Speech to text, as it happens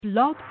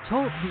Blog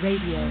Talk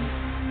Radio.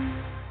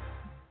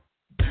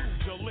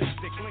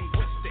 Pugilistic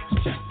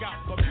linguistics, check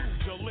out the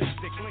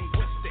pugilistic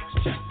linguistics,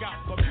 check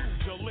out the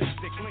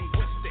pugilistic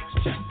linguistics,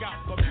 check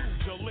out the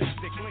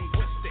pugilistic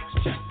linguistics,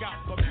 check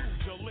out the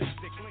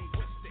pugilistic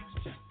linguistics,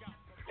 check out.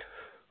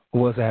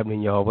 What's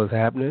happening, y'all? What's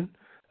happening?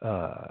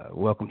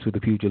 Welcome to the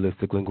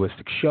Pugilistic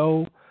Linguistics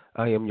Show.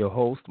 I am your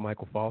host,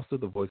 Michael Foster,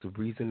 the voice of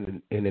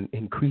reason in an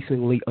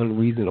increasingly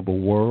unreasonable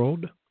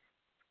world.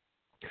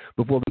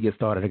 Before we get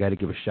started, I got to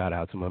give a shout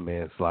out to my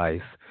man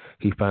Slice.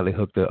 He finally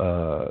hooked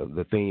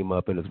the theme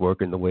up and it's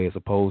working the way it's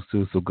supposed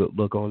to. So good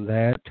luck on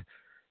that.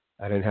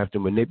 I didn't have to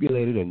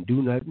manipulate it and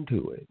do nothing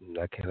to it, and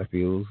that kind of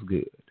feels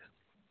good.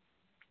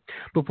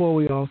 Before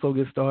we also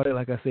get started,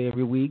 like I say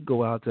every week,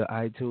 go out to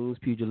iTunes.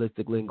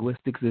 Pugilistic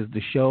Linguistics is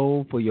the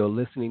show for your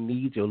listening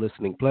needs, your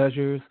listening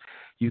pleasures.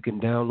 You can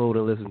download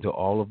and listen to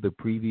all of the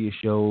previous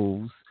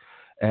shows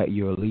at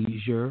your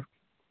leisure.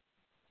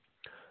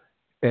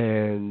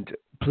 And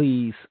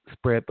please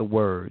spread the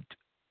word.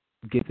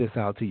 Get this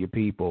out to your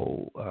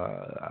people.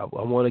 I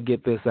want to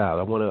get this out.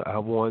 I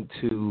want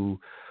to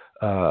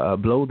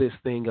blow this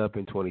thing up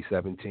in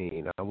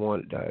 2017. I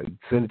want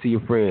send it to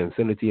your friends,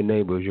 send it to your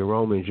neighbors, your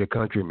Romans, your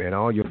countrymen,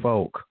 all your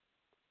folk.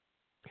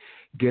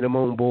 Get them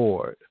on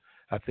board.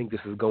 I think this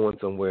is going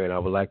somewhere, and I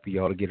would like for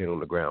y'all to get in on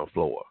the ground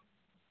floor.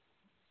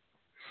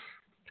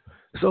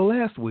 So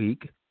last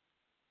week,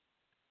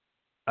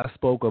 I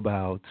spoke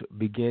about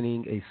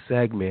beginning a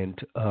segment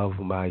of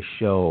my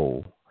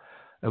show,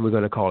 and we're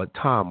going to call it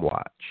Tom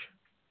Watch.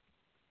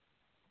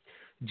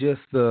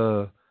 Just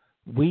the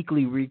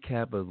weekly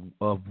recap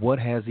of what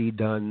has he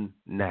done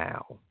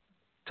now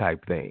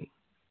type thing.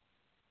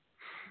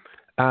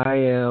 I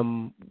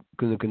am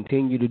going to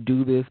continue to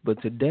do this,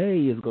 but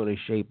today is going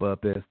to shape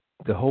up as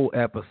the whole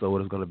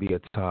episode is going to be a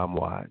Tom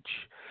Watch.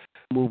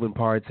 Moving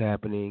parts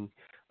happening.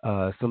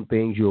 Some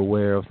things you're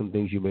aware of, some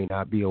things you may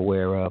not be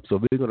aware of. So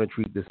we're going to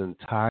treat this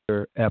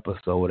entire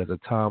episode as a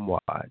Tom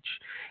Watch.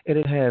 And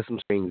it has some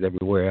strings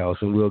everywhere else,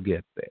 and we'll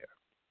get there.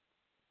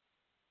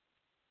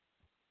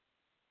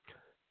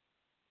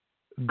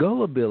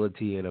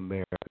 Gullibility in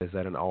America is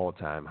at an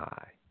all-time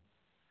high.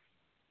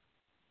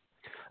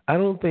 I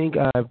don't think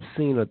I've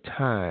seen a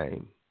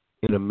time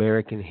in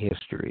American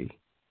history,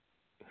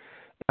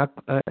 and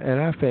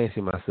I fancy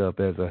myself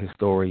as a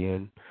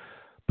historian,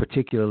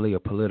 particularly a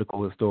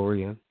political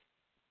historian.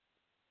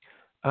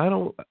 I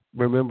don't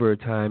remember a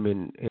time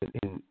in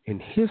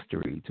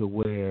history to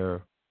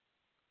where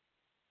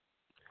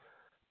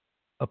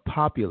a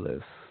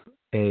populace,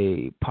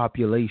 a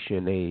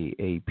population,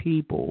 a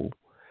people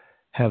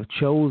have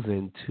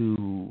chosen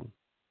to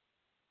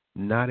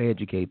not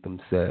educate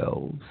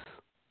themselves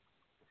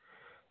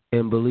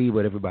and believe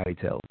what everybody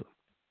tells them.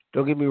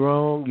 Don't get me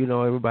wrong,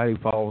 everybody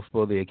falls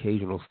for the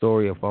occasional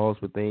story or falls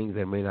for things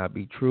that may not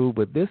be true,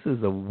 but this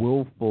is a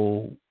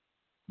willful,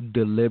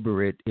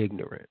 deliberate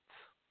ignorance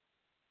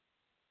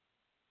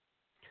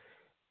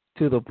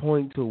to the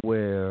point to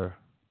where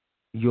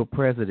your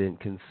president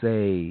can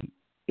say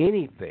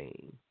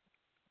anything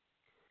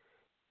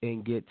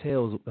and get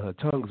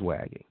tongues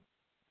wagging.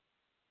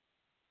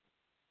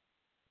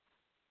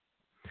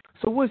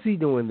 So what's he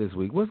doing this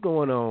week? What's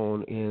going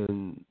on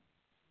in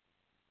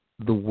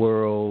the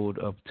world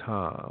of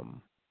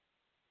Tom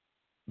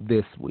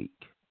this week?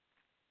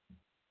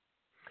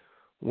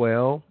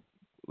 Well,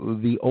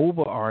 the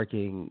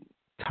overarching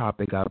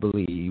topic, I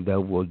believe, that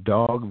will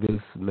dog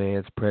this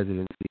man's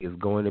presidency is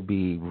going to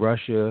be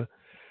Russia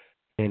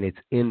and its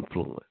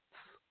influence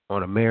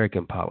on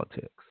American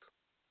politics.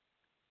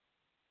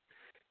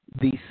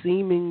 The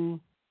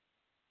seeming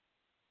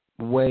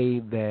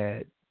way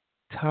that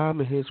Tom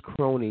and his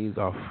cronies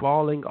are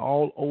falling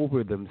all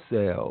over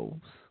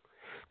themselves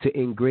to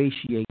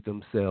ingratiate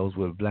themselves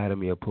with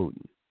Vladimir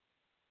Putin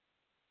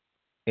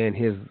and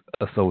his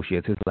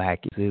associates, his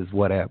lackeys, his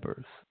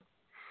whatevers.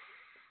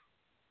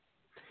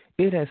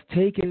 It has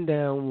taken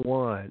down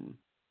one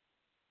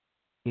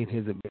in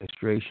his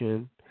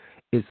administration.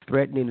 It's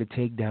threatening to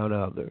take down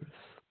others.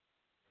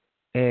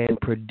 And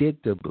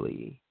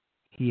predictably,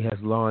 he has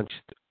launched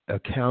a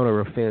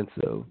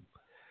counteroffensive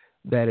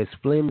that is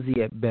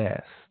flimsy at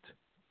best,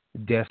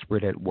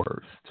 desperate at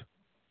worst.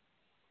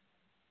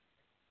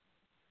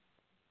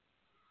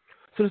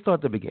 So let's start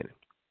at the beginning.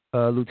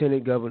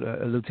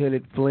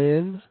 Lieutenant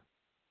Flynn,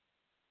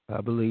 I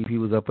believe he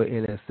was up for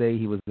NSA.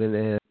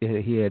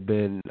 He had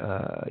been,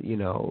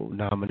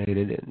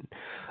 nominated and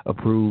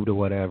approved or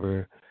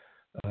whatever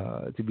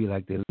to be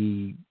like the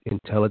lead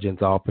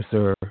intelligence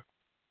officer.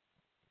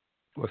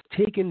 Was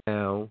taken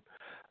down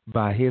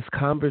by his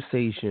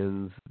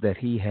conversations that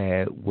he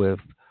had with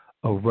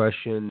a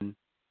Russian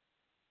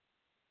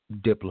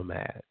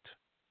diplomat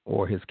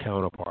or his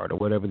counterpart or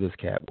whatever this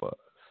cat was.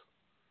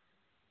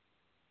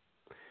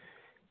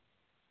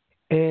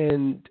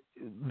 And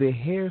the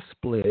hair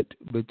split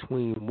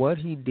between what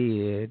he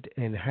did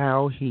and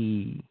how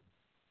he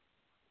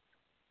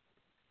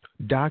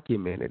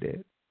documented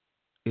it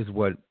is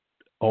what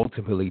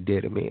ultimately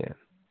did him in.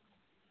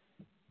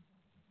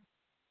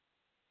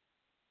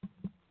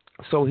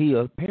 So he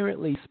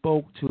apparently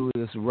spoke to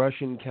his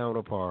Russian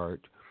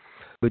counterpart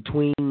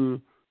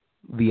between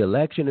the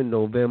election in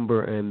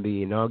November and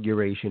the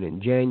inauguration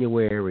in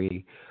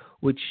January,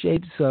 which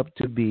shapes up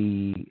to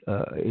be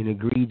an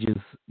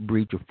egregious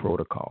breach of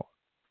protocol.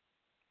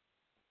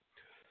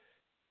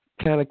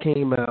 Kind of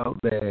came out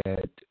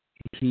that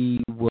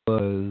he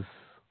was,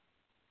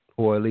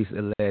 or at least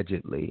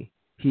allegedly,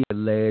 he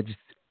alleged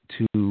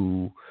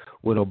to,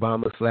 when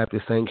Obama slapped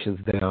the sanctions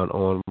down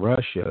on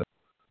Russia,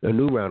 a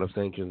new round of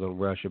sanctions on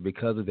Russia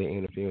because of their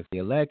interference in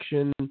the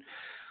election,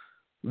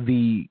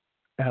 the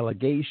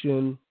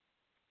allegation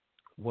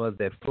was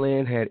that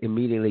Flynn had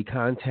immediately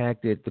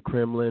contacted the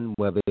Kremlin,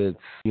 whether it's,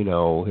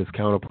 his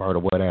counterpart or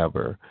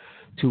whatever,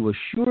 to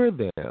assure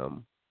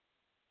them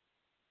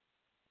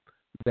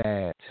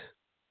that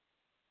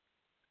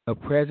a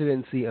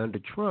presidency under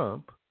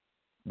Trump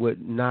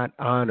would not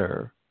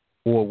honor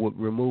or would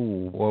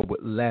remove or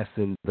would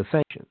lessen the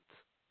sanctions.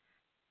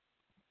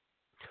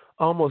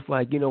 Almost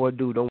like, you know what,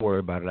 dude, don't worry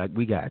about it. Like,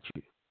 we got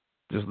you.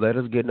 Just let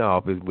us get in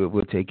office.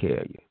 We'll take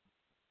care of you.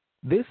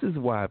 This is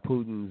why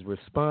Putin's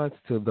response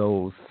to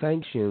those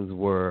sanctions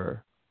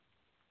were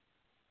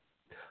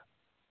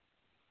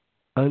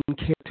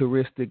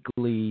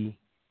uncharacteristically,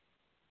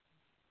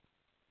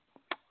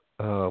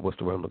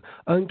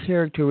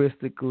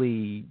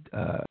 uncharacteristically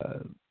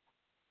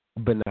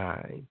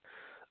benign,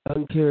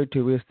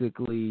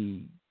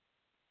 uncharacteristically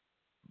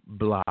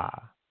blah.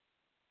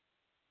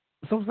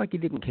 It's almost like he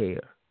didn't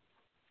care.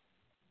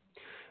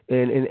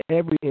 And in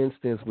every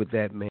instance with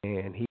that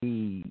man,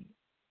 he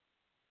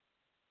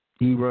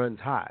runs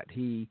hot.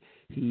 He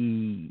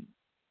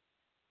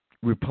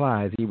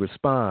replies. He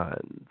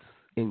responds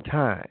in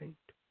kind.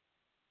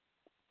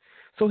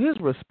 So his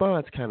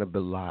response kind of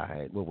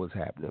belied what was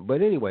happening.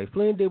 But anyway,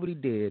 Flynn did what he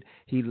did.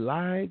 He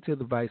lied to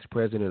the vice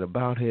president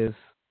about his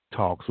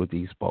talks with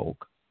these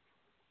folk,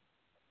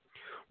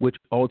 which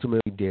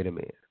ultimately did him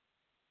in.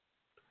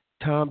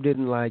 Tom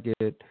didn't like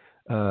it.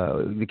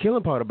 The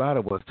killing part about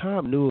it was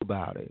Tom knew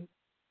about it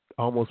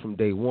almost from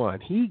day one.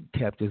 He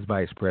kept his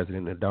vice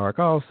president in the dark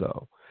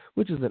also,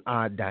 which is an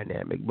odd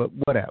dynamic, but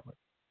whatever.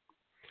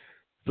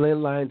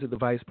 Flynn lying to the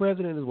vice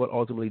president is what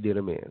ultimately did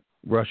him in.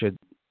 Russia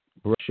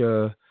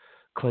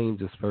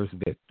claims its first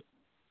victim.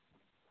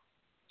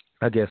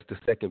 I guess the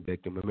second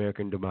victim,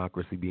 American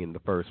democracy being the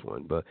first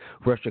one, but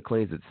Russia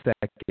claims its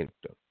second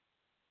victim.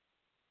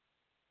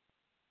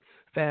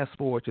 Fast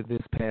forward to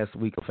this past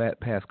week,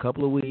 past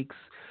couple of weeks,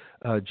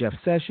 Jeff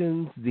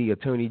Sessions, the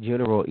Attorney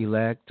General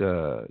elect, he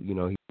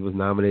was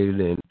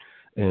nominated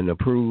and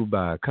approved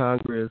by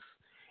Congress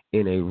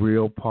in a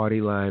real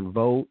party line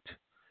vote.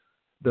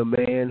 The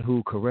man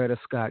who Coretta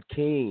Scott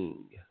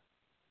King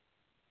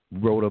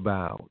wrote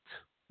about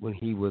when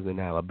he was in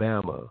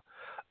Alabama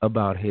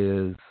about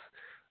his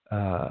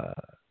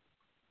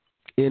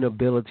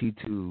inability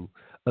to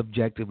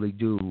objectively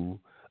do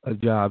a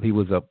job he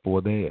was up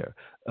for there.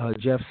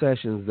 Jeff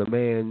Sessions, the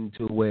man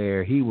to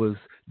where he was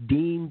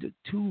deemed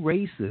too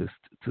racist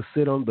to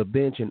sit on the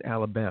bench in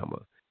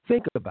Alabama.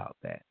 Think about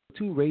that.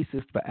 Too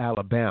racist for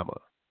Alabama.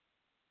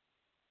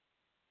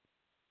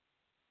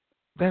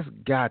 That's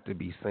got to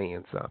be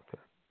saying something.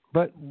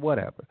 But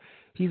whatever.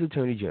 He's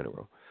Attorney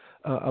General.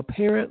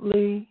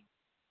 Apparently,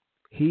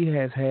 he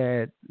has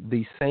had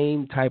the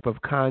same type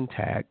of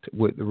contact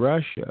with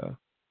Russia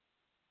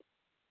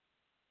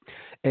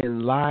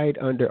and lied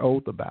under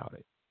oath about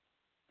it.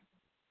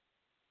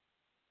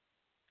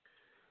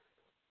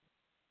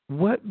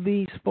 What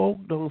these folk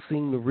don't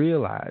seem to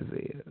realize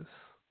is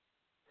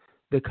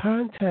the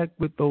contact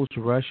with those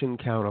Russian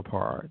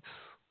counterparts,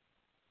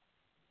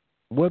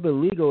 whether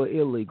legal or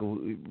illegal,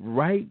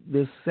 right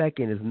this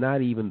second is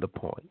not even the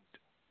point.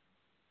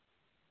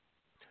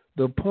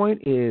 The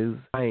point is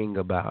lying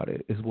about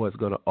it is what's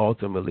going to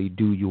ultimately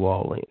do you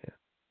all in.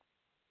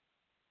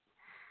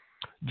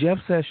 Jeff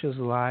Sessions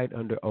lied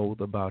under oath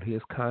about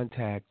his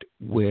contact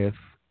with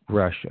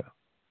Russia.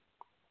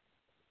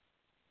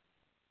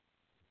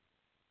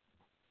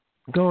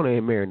 Go on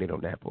and marinate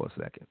on that for a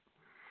second.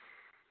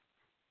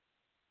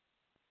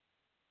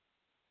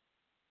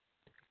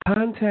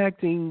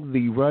 Contacting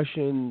the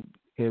Russian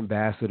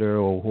ambassador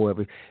or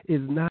whoever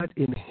is not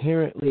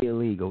inherently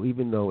illegal,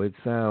 even though it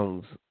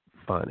sounds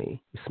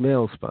funny, it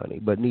smells funny,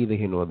 but neither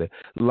here nor there.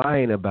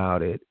 Lying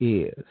about it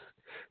is.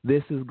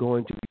 This is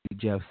going to be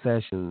Jeff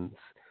Sessions'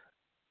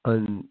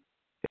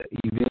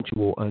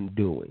 eventual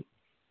undoing.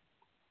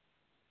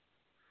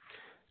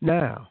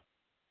 Now,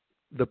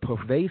 the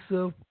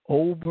pervasive,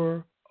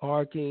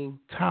 overarching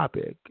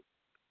topic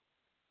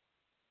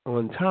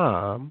on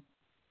Tom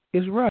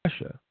is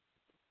Russia.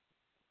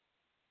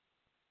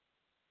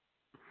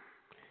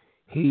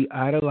 He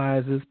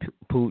idolizes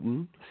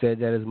Putin, said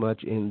that as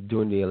much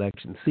during the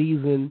election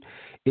season.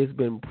 It's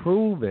been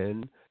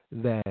proven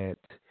that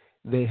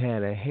they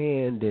had a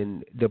hand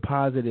in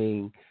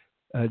depositing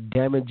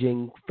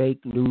damaging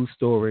fake news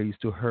stories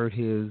to hurt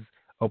his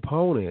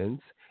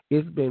opponents.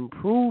 It's been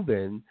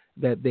proven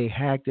that they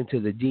hacked into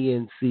the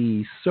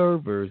DNC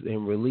servers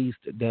and released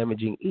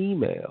damaging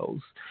emails.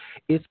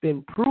 It's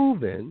been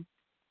proven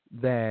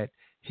that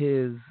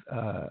his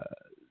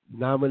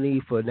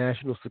nominee for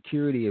National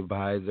Security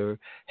Advisor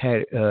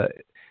had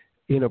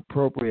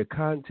inappropriate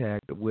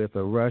contact with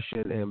a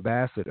Russian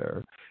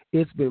ambassador.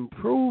 It's been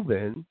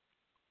proven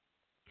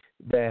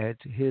that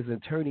his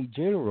attorney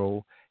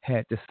general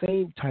had the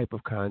same type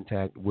of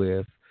contact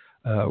with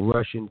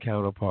Russian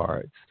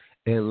counterparts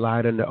and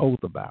lied under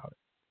oath about it.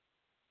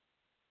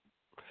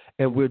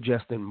 And we're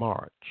just in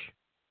March.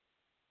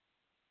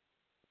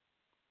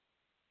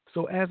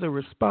 So as a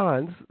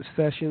response,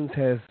 Sessions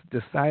has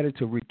decided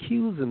to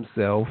recuse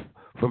himself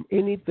from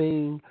any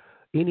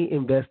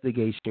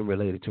investigation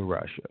related to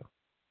Russia.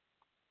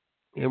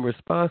 In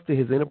response to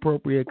his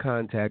inappropriate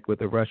contact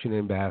with a Russian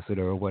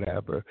ambassador or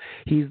whatever,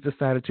 he's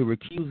decided to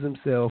recuse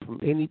himself from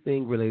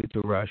anything related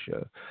to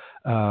Russia.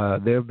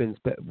 There have been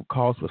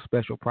calls for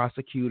special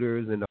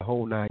prosecutors and the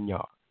whole 9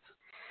 yards.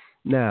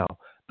 Now,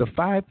 the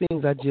 5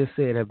 things I just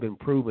said have been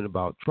proven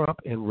about Trump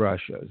and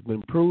Russia. It's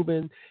been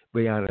proven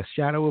beyond a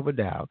shadow of a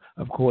doubt.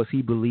 Of course,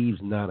 he believes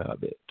none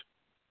of it.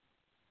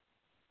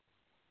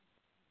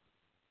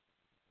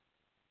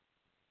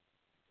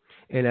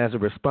 And as a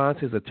response,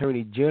 his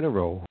attorney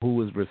general,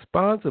 who is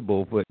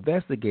responsible for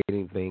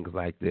investigating things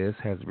like this,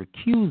 has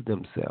recused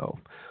himself,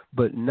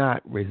 but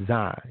not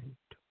resigned.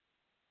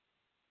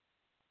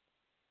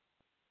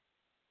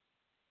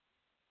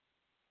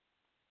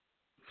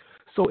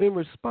 So in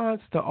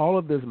response to all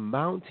of this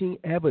mounting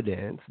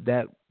evidence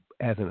that,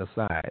 as an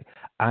aside,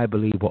 I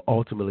believe will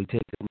ultimately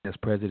take the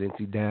next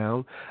presidency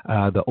down,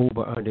 the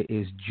over-under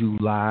is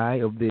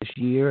July of this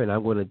year, and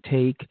I'm going to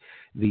take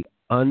the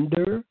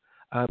under.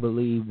 I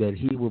believe that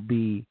he will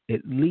be,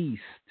 at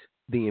least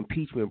the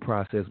impeachment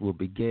process will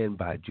begin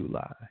by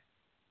July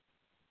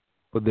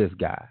for this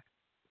guy,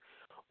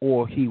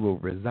 or he will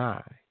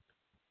resign.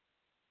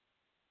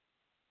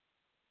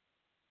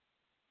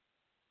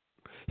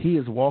 He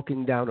is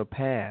walking down a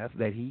path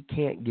that he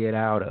can't get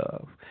out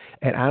of.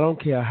 And I don't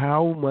care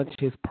how much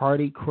his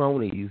party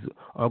cronies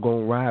are going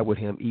to ride with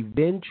him.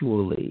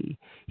 Eventually,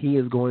 he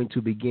is going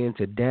to begin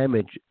to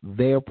damage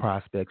their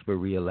prospects for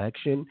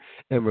reelection.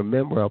 And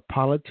remember, a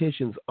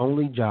politician's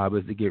only job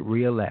is to get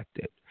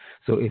reelected.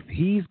 So if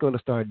he's going to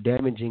start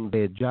damaging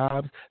their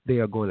jobs, they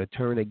are going to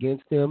turn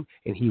against him,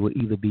 and he will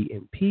either be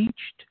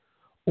impeached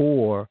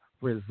or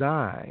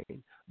resign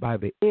by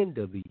the end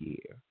of the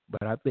year.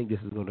 But I think this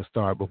is going to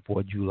start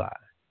before July.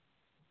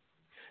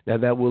 Now,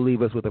 that will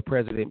leave us with a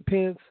President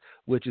Pence,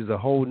 which is a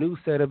whole new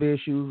set of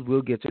issues.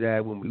 We'll get to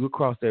that when we'll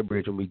cross that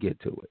bridge when we get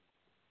to it.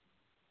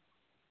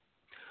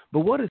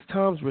 But what is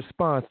Tom's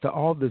response to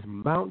all this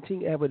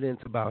mounting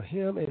evidence about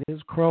him and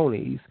his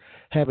cronies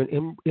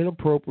having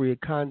inappropriate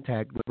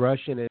contact with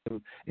Russian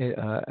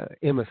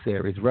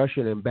emissaries,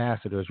 Russian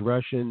ambassadors,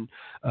 Russian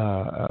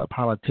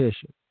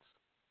politicians?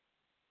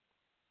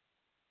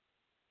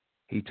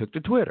 He took to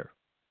Twitter,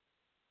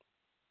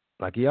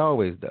 like he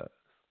always does.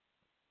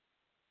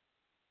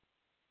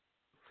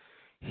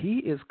 He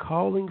is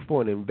calling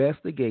for an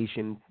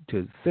investigation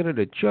to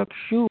Senator Chuck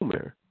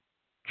Schumer,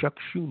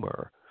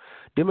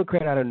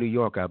 Democrat out of New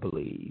York, I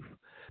believe,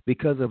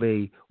 because of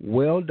a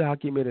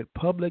well-documented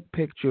public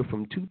picture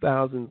from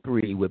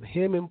 2003 with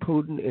him and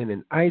Putin in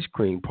an ice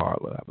cream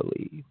parlor, I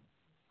believe.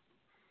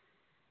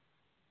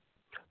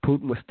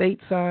 Putin was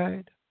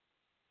stateside.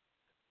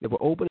 They were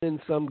opening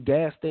some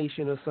gas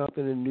station or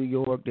something in New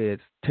York. They had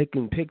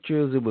taken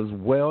pictures. It was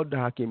well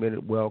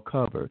documented, well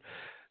covered.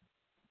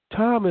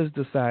 Tom has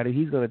decided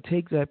he's going to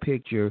take that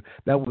picture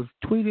that was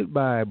tweeted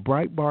by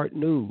Breitbart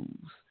News,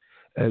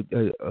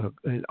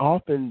 an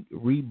often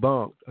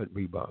debunked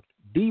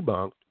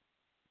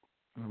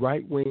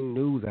right-wing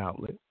news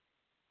outlet,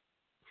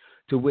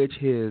 to which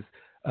his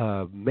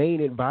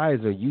main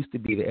advisor used to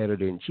be the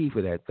editor-in-chief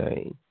of that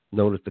thing,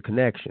 known as The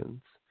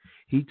Connections.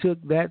 He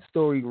took that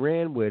story,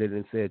 ran with it,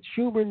 and said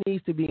Schumer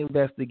needs to be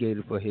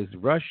investigated for his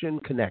Russian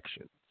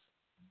connections.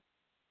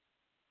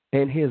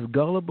 And his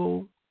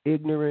gullible,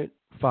 ignorant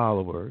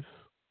followers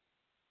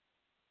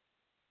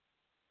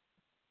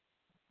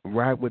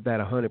ride with that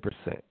 100%.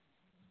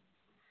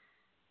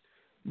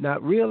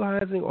 Not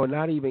realizing or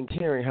not even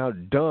caring how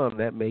dumb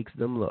that makes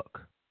them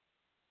look.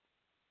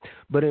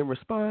 But in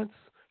response,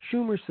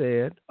 Schumer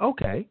said,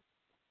 okay,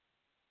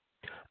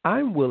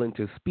 I'm willing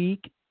to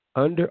speak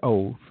under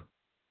oath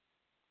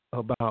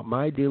about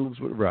my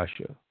dealings with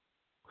Russia.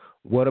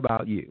 What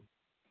about you?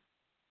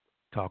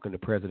 Talking to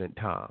President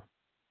Tom.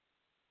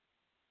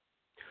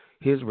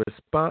 His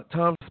response,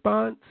 Tom's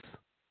response,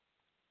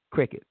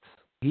 crickets.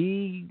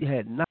 He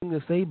had nothing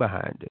to say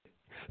behind it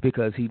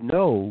because he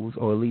knows,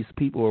 or at least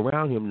people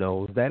around him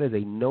knows, that is a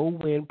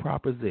no-win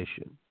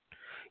proposition.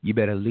 You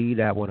better leave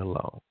that one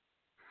alone.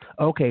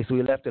 Okay, so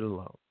he left it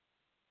alone.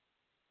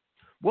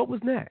 What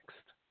was next?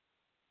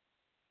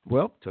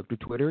 Well, took to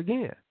Twitter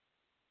again.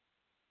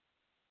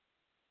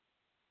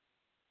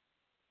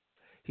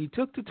 He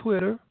took to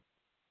Twitter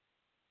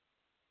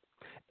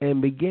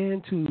and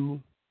began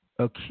to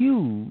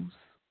accuse,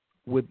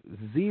 with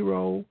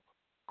zero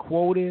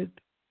quoted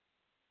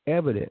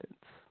evidence,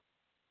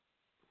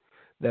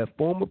 that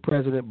former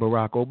President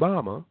Barack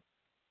Obama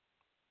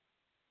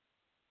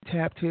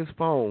tapped his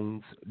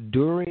phones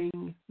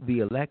during the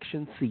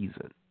election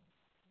season.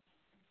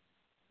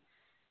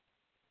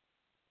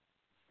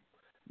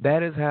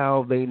 That is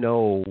how they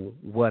know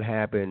what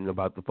happened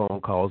about the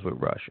phone calls with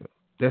Russia.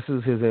 This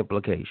is his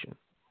implication.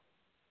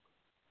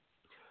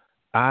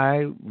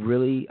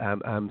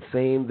 I'm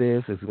saying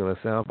this, it's going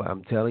to sound, but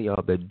I'm telling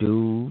y'all, the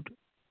dude,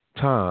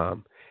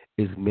 Tom,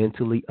 is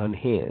mentally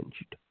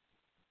unhinged.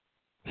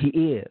 He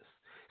is.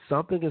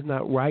 Something is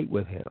not right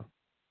with him.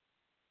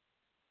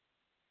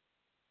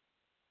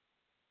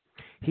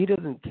 He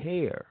doesn't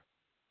care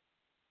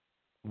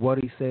what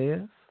he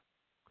says.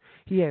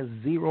 He has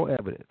zero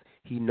evidence.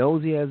 He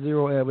knows he has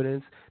zero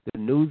evidence. The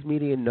news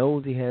media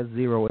knows he has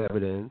zero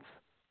evidence.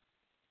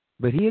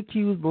 But he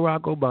accused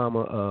Barack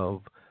Obama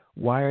of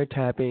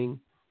wiretapping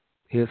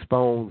his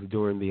phones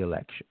during the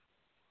election.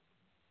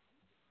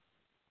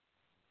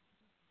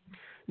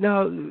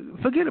 Now,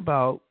 forget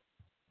about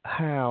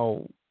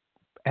how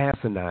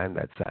asinine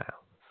that sounds.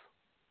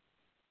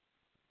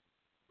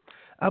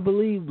 I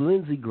believe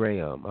Lindsey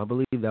Graham, that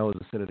was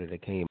a senator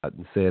that came out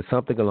and said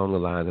something along the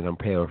lines, and I'm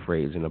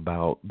paraphrasing,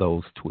 about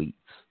those tweets.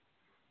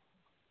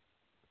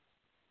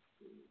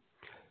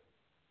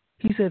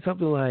 He said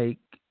something like,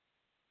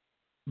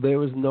 there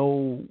was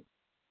no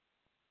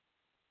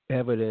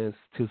evidence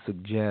to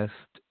suggest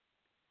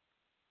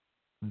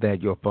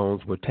that your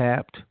phones were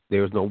tapped.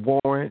 There was no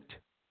warrant.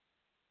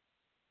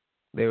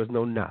 There was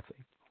no nothing.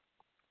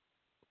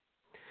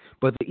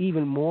 But the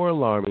even more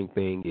alarming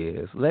thing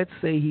is, let's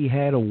say he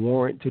had a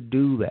warrant to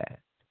do that.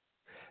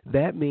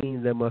 That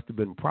means there must have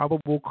been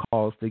probable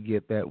cause to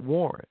get that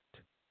warrant.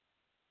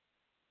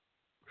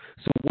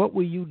 So what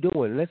were you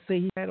doing? Let's say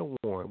he had a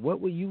warrant.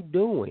 What were you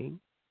doing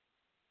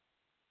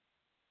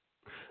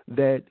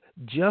that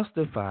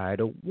justified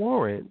a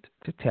warrant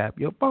to tap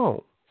your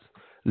phones?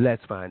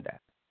 Let's find out.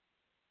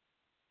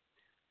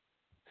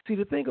 See,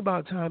 the thing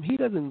about Tom, he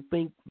doesn't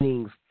think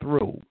things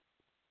through.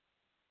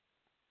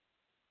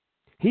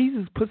 He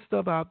just puts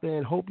stuff out there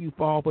and hope you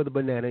fall for the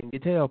banana in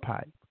your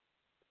tailpipe.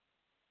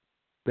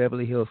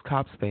 Beverly Hills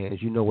Cops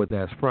fans, you know what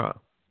that's from.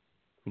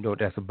 You know what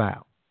that's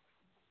about.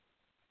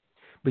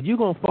 But you're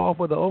going to fall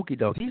for the okie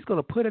doke. He's going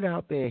to put it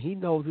out there, and he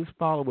knows his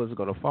followers are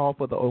going to fall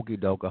for the okie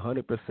doke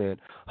 100%.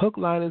 Hook,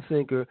 line, and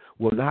sinker,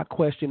 will not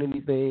question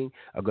anything,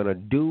 are going to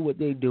do what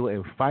they do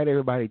and fight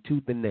everybody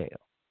tooth and nail.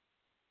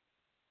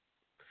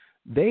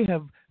 They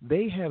have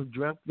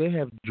drank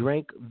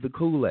the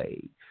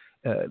Kool-Aid.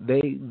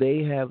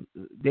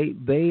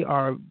 They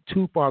are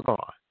too far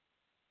gone.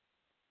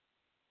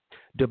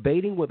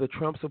 Debating with a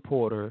Trump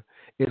supporter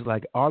is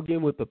like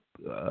arguing with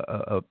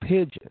a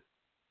pigeon.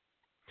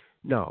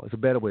 No, it's a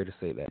better way to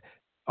say that.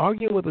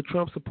 Arguing with a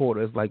Trump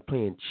supporter is like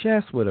playing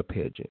chess with a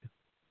pigeon.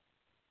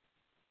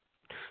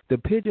 The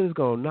pigeon is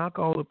going to knock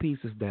all the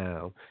pieces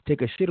down,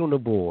 take a shit on the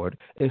board,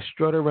 and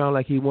strut around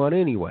like he won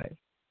anyway.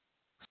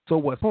 So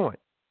what point?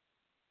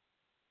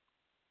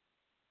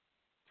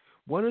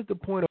 What is the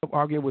point of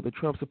arguing with a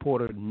Trump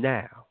supporter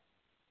now?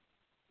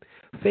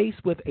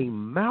 Faced with a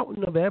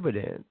mountain of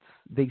evidence,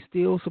 they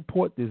still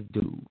support this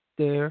dude.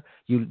 There,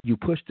 you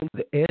push them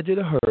to the edge of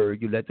the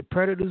herd, you let the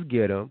predators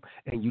get them,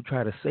 and you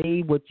try to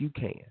save what you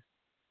can.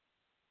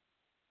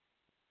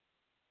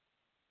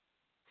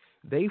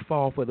 They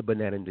fall for the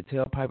banana in the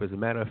tailpipe. As a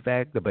matter of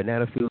fact, the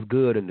banana feels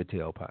good in the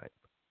tailpipe.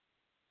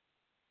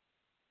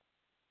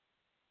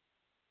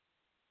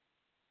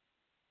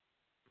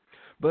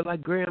 But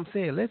like Graham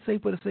said, let's say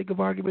for the sake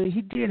of argument,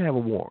 he did have a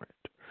warrant.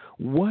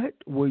 What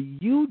were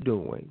you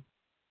doing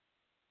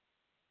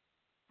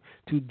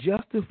to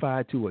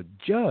justify to a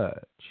judge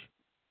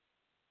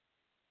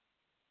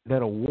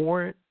that a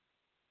warrant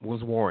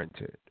was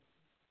warranted?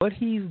 What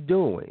he's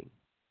doing,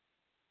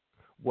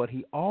 what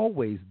he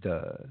always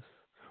does,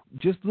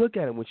 just look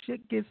at him. When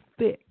shit gets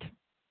thick,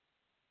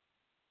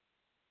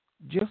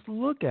 just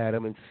look at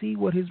him and see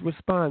what his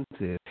response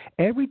is.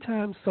 Every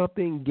time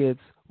something gets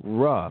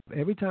rough,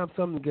 every time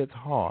something gets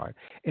hard,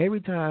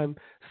 every time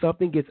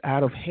something gets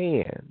out of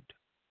hand,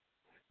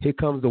 here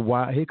comes the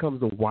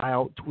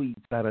wild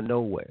tweets out of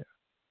nowhere.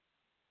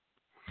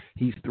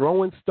 He's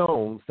throwing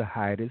stones to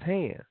hide his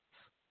hands.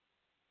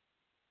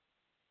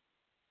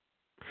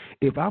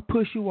 If I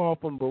push you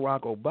off on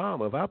Barack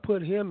Obama, if I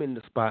put him in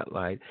the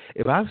spotlight,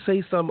 if I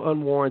say something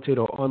unwarranted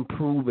or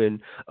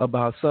unproven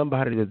about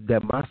somebody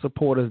that my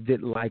supporters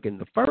didn't like in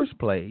the first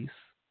place,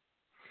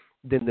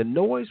 then the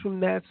noise from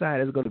that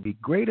side is going to be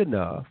great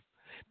enough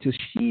to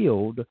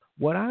shield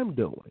what I'm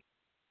doing.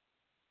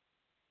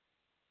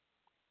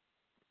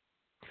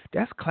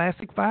 That's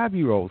classic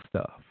 5-year-old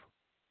stuff.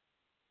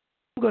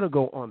 I'm going to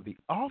go on the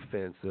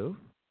offensive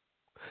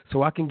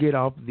so I can get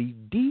off the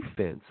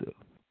defensive.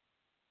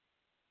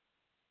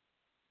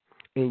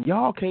 And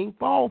y'all can't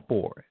fall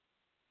for it.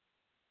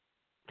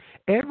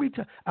 Every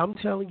time, I'm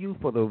telling you,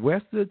 for the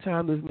rest of the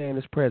time this man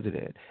is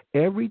president,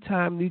 every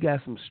time you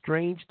got some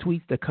strange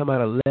tweets that come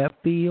out of left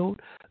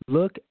field,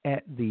 look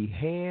at the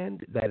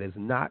hand that is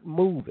not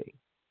moving,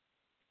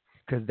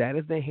 because that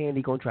is the hand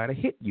he's going to try to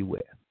hit you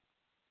with.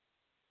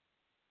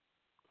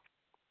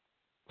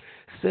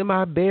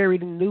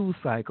 semi-buried in the news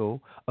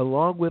cycle,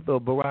 along with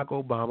Barack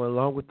Obama,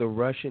 along with the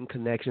Russian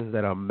connections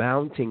that are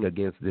mounting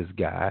against this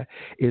guy,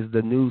 is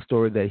the news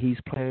story that he's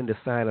planning to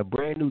sign a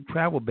brand new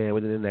travel ban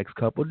within the next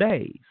couple of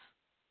days.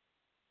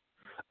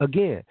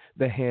 Again,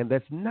 the hand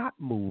that's not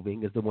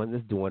moving is the one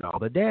that's doing all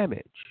the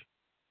damage.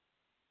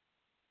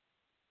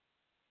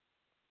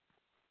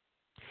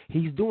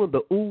 He's doing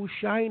the ooh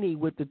shiny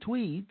with the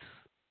tweets,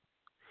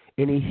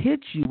 and he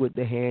hits you with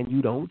the hand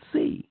you don't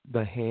see,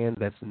 the hand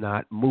that's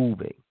not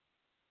moving.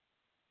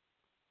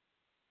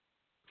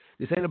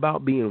 This ain't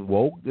about being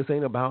woke. This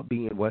ain't about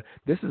being what.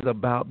 This is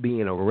about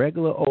being a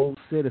regular old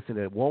citizen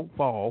that won't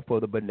fall for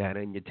the banana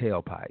in your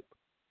tailpipe.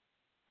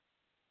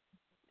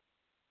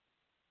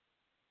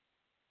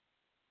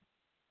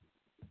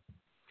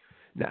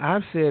 Now,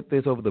 I've said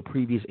this over the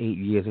previous 8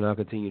 years, and I'll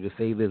continue to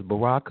say this.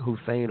 Barack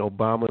Hussein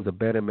Obama is a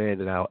better man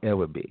than I'll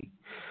ever be.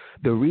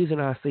 The reason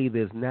I say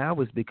this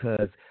now is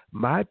because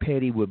my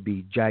petty would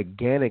be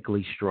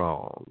gigantically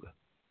strong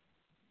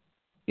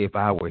if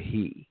I were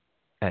he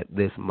at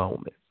this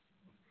moment.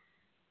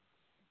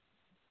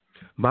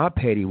 My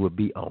petty would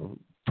be on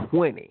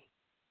 20.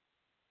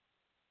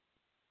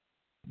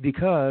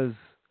 Because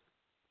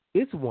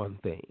it's one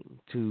thing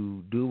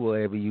to do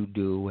whatever you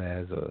do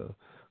as a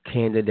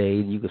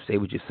candidate. You can say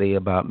what you say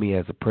about me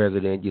as a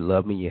president. You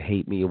love me, you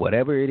hate me, or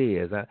whatever it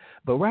is.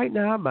 But right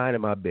now, I'm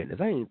minding my business.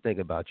 I ain't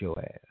thinking about your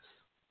ass.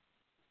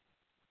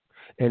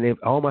 And if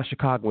all my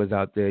Chicagoans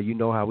out there, you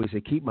know how we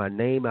say, keep my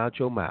name out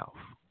your mouth.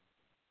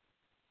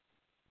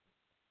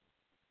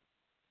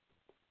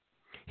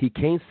 He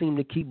can't seem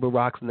to keep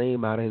Barack's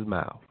name out of his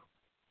mouth.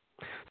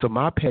 So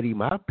my petty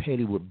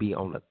would be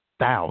on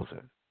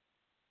 1,000.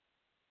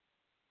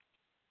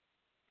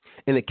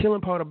 And the killing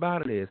part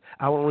about it is,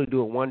 I will only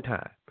do it one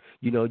time.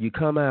 You know, you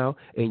come out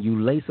and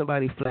you lay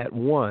somebody flat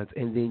once,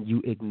 and then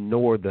you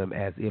ignore them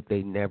as if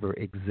they never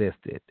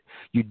existed.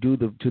 You do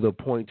to the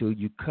point to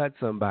you cut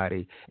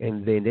somebody,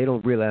 and then they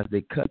don't realize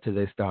they cut till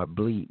they start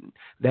bleeding.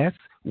 That's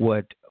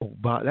what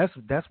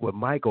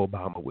Mike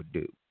Obama would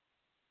do.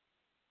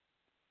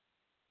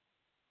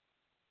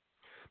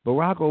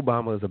 Barack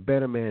Obama is a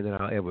better man than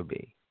I'll ever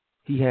be.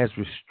 He has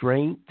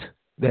restraint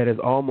that is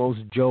almost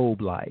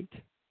Job-like.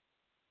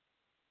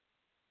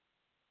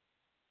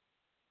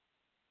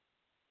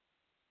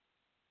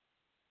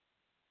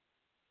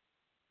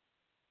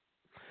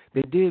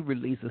 They did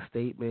release a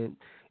statement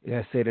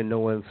that said in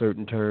no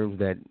uncertain terms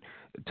that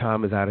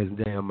Tom is out of his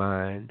damn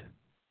mind.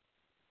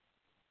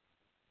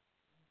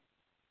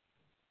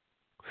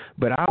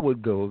 But I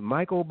would go,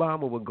 Mike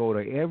Obama would go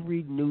to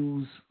every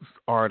news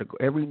article,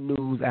 every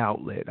news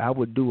outlet. I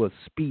would do a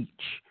speech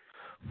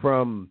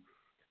from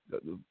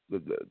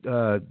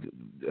the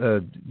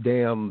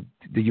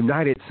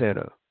United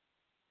Center.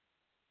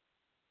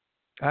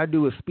 I'd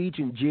do a speech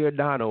in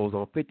Giordano's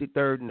on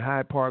 53rd and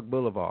Hyde Park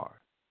Boulevard.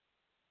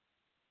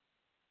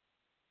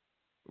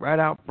 Right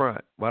out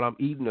front while I'm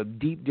eating a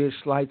deep dish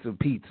slice of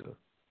pizza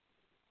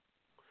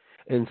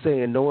and saying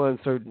in no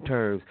uncertain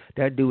terms,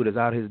 that dude is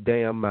out of his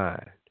damn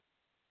mind.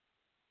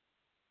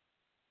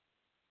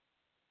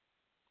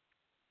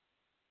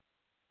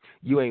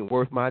 You ain't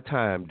worth my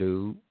time,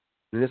 dude.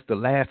 And it's the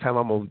last time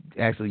I'm going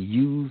to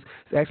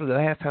the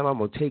last time I'm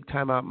going to take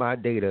time out my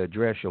day to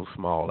address your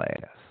small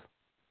ass.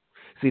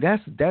 See,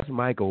 that's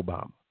Mike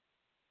Obama.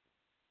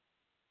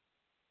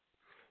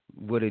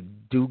 Would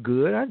it do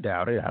good? I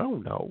doubt it. I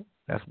don't know.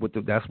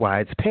 That's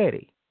why it's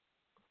petty.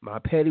 My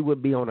petty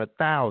would be on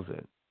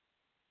 1,000.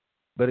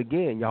 But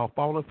again, y'all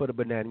falling for the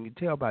banana in your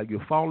tailpipe.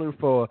 You're falling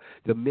for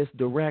the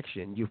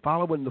misdirection. You're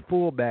following the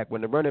fullback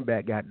when the running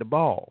back got the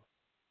ball.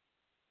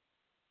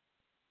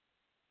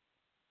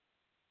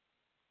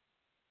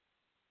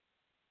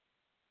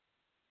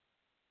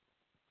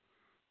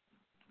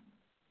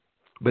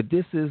 But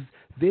this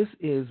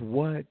is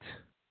what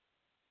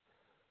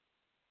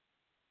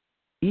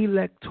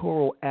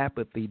electoral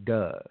apathy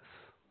does.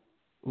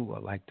 Ooh, I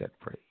like that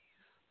phrase.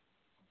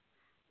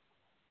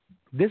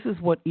 This is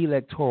what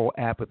electoral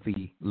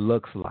apathy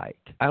looks like.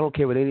 I don't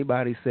care what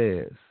anybody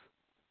says.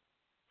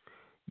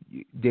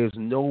 There's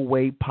no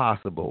way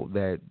possible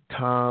that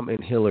Tom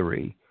and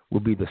Hillary will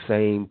be the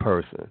same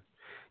person.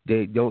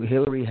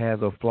 Hillary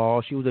has a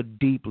flaw. She was a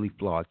deeply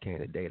flawed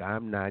candidate.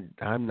 I'm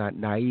not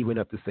naive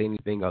enough to say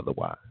anything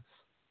otherwise.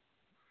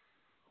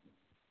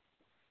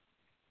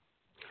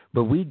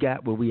 But we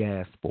got what we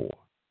asked for.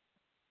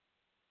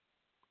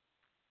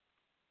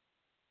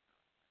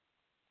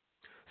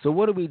 So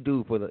what do we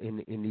do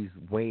in these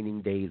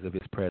waning days of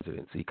his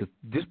presidency? Because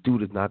this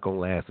dude is not going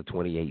to last to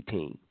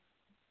 2018.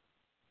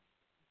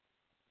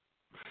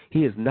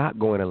 He is not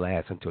going to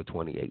last until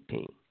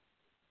 2018.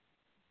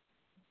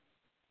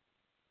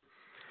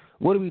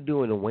 What do we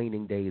do in the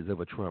waning days of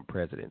a Trump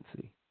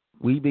presidency?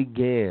 We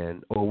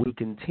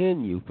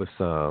continue for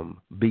some,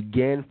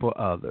 begin for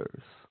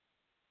others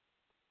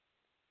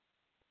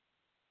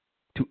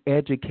to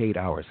educate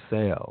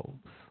ourselves.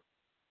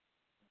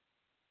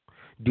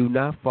 Do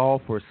not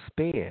fall for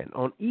spin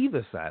on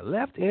either side,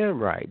 left and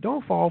right.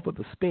 Don't fall for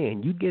the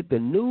spin. You get the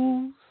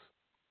news.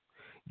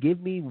 Give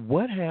me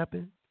what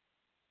happened.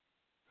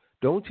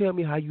 Don't tell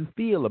me how you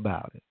feel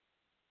about it.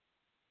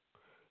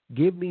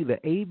 Give me the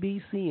A,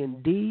 B, C,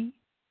 and D.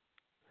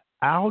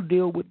 I'll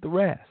deal with the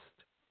rest.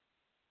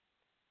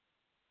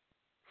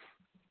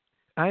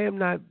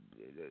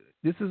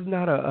 This is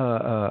not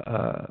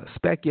a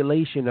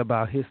speculation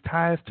about his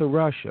ties to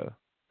Russia.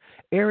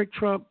 Eric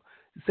Trump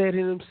said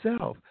it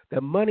himself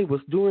that money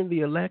was during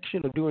the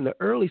election or during the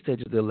early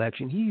stages of the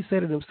election. He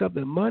said it himself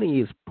that money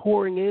is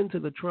pouring into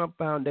the Trump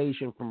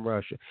Foundation from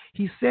Russia.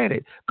 He said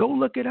it. Go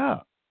look it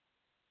up.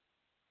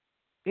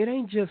 It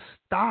ain't just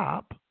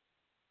stop.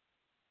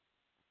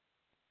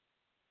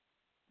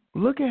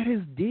 Look at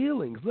his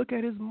dealings. Look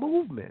at his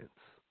movements.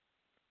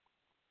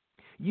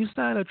 You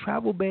sign a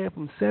travel ban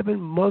from 7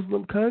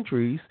 Muslim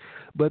countries,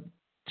 but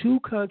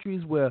 2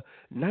 countries where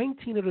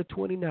 19 of the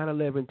 29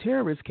 11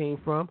 terrorists came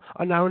from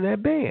are now in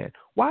that ban.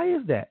 Why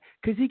is that?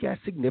 Because he got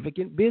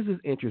significant business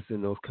interests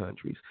in those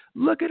countries.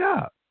 Look it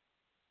up.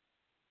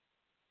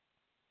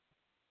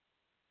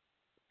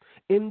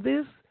 In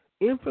this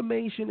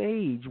information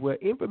age where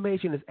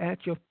information is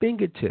at your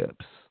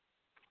fingertips,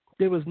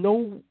 there is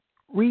no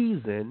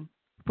reason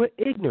for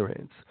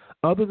ignorance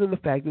other than the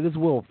fact that it's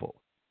willful.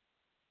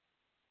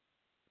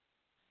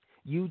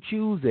 You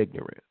choose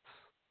ignorance.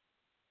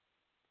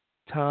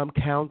 Tom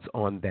counts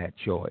on that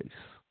choice.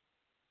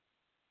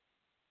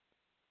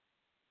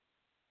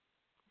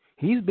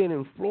 He's been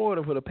in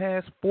Florida for the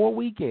past 4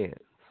 weekends.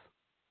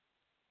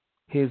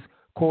 His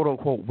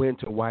quote-unquote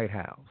winter White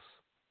House,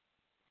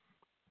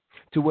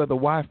 to where the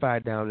Wi-Fi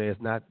down there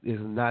is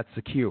not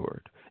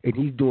secured, and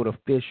he's doing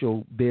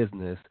official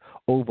business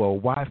over a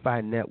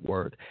Wi-Fi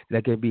network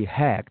that can be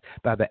hacked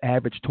by the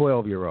average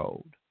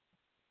 12-year-old.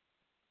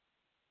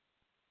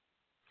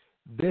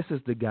 This is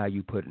the guy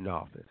you put in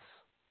office.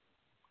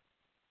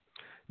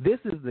 This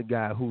is the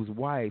guy whose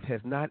wife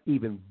has not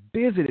even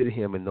visited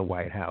him in the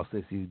White House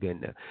since he's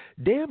been there.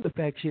 Damn the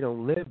fact she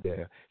don't live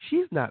there.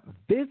 She's not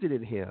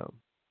visited him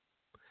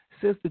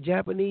since the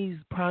Japanese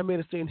prime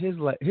minister and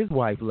his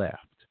wife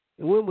left.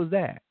 And when was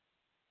that?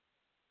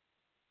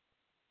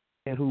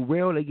 And who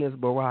railed against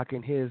Barack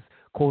and his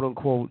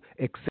quote-unquote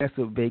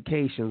excessive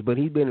vacations, but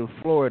he's been in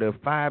Florida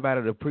 5 out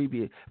of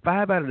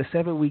the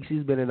 7 weeks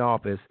he's been in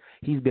office,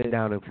 he's been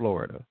down in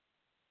Florida,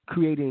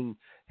 creating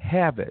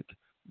havoc,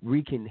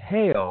 wreaking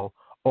hell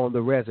on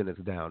the residents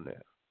down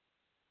there.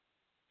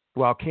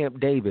 While Camp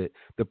David,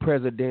 the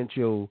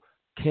presidential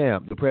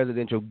camp, the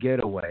presidential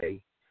getaway,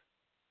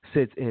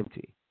 sits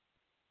empty.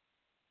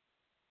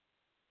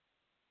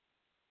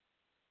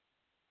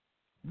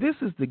 This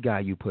is the guy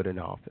you put in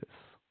office.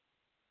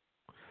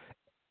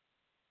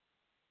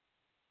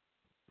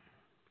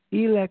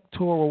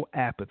 Electoral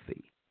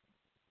apathy.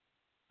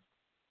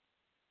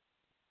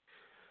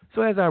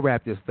 So as I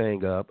wrap this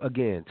thing up,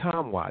 again,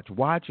 Tom Watch.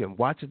 Watch him.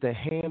 Watch the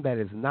hand that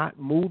is not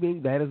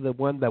moving. That is the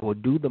one that will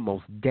do the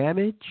most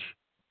damage.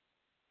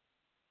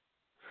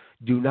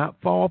 Do not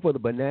fall for the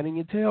banana in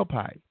your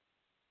tailpipe.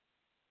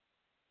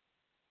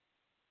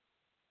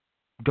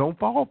 Don't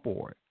fall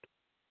for it.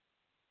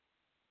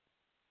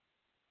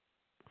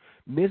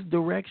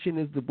 Misdirection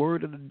is the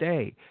word of the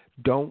day.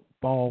 Don't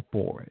fall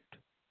for it.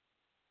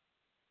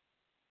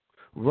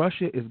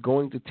 Russia is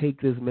going to take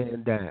this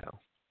man down.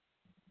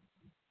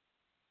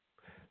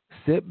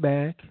 Sit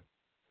back,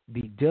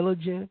 be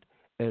diligent,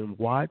 and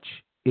watch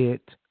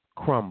it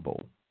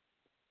crumble.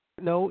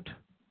 Note,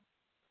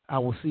 I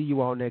will see you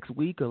all next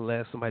week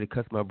unless somebody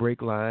cuts my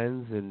brake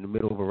lines in the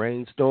middle of a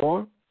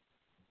rainstorm.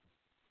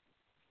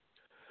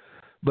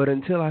 But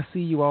until I see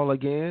you all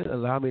again,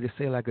 allow me to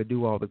say like I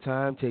do all the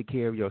time, take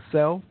care of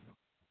yourself,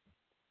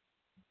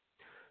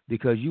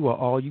 because you are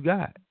all you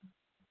got.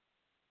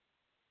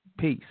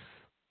 Peace.